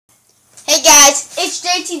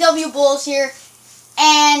JTW Bulls here,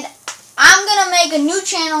 and I'm gonna make a new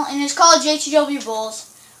channel, and it's called JTW Bulls.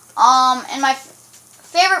 And my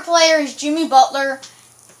favorite player is Jimmy Butler,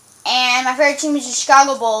 and my favorite team is the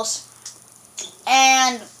Chicago Bulls.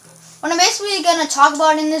 And what I'm basically gonna talk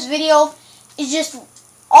about in this video is just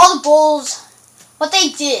all the Bulls, what they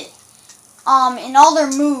did, and all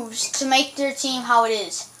their moves to make their team how it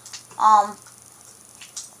is.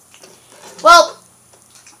 Well,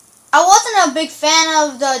 I wasn't a big fan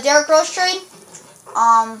of the Derrick Rose trade.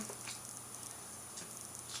 I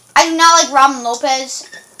do not like Robin Lopez.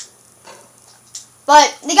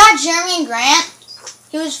 But they got Jeremy Grant.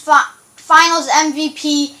 He was finals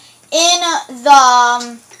MVP in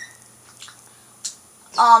the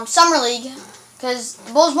Summer League because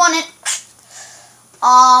the Bulls won it.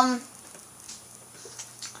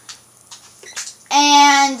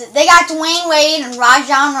 And they got Dwayne Wade and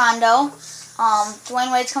Rajon Rondo.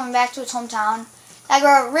 Dwayne Wade's coming back to his hometown. They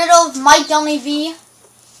got rid of Mike Dunleavy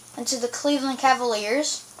into the Cleveland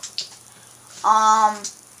Cavaliers.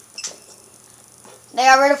 They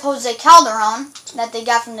got rid of Jose Calderon that they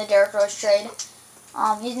got from the Derrick Rose trade.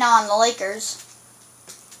 He's now on the Lakers.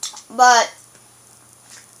 But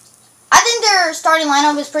I think their starting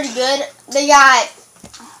lineup is pretty good. They got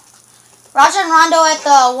Rajon Rondo at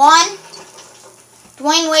the 1,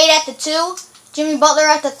 Dwayne Wade at the 2, Jimmy Butler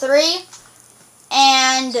at the 3,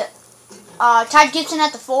 and Todd Gibson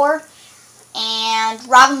at the 4, and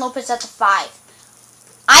Robin Lopez at the 5.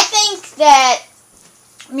 I think that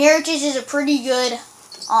Mirotic is a pretty good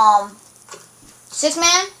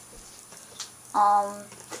 6-man.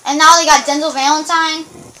 And now they got Denzel Valentine.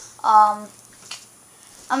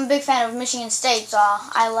 I'm a big fan of Michigan State, so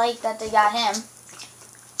I like that they got him.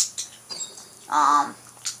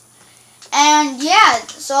 And yeah,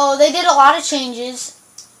 so they did a lot of changes.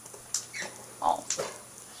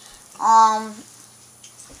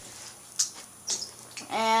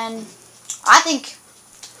 And I think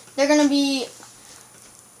they're going to be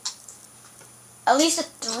at least a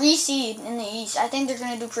 3 seed in the East. I think they're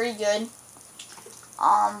going to do pretty good.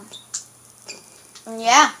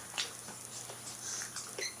 Yeah.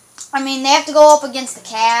 I mean, they have to go up against the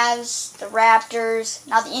Cavs, the Raptors.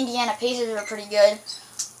 Now the Indiana Pacers are pretty good.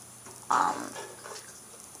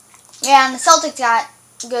 Yeah, and the Celtics got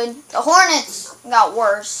good. The Hornets got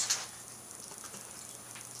worse.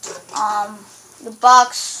 The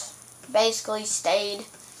Bucks basically stayed,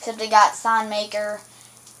 except they got Thonmaker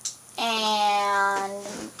and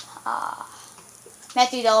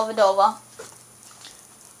Matthew Dellavedova.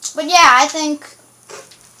 But yeah, I think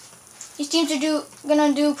these teams are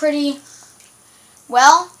gonna do pretty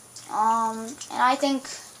well, and I think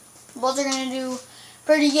the Bulls are gonna do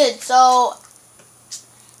pretty good. So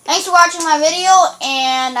thanks for watching my video,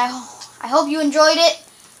 and I hope you enjoyed it.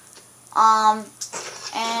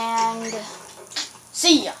 And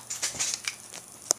see ya.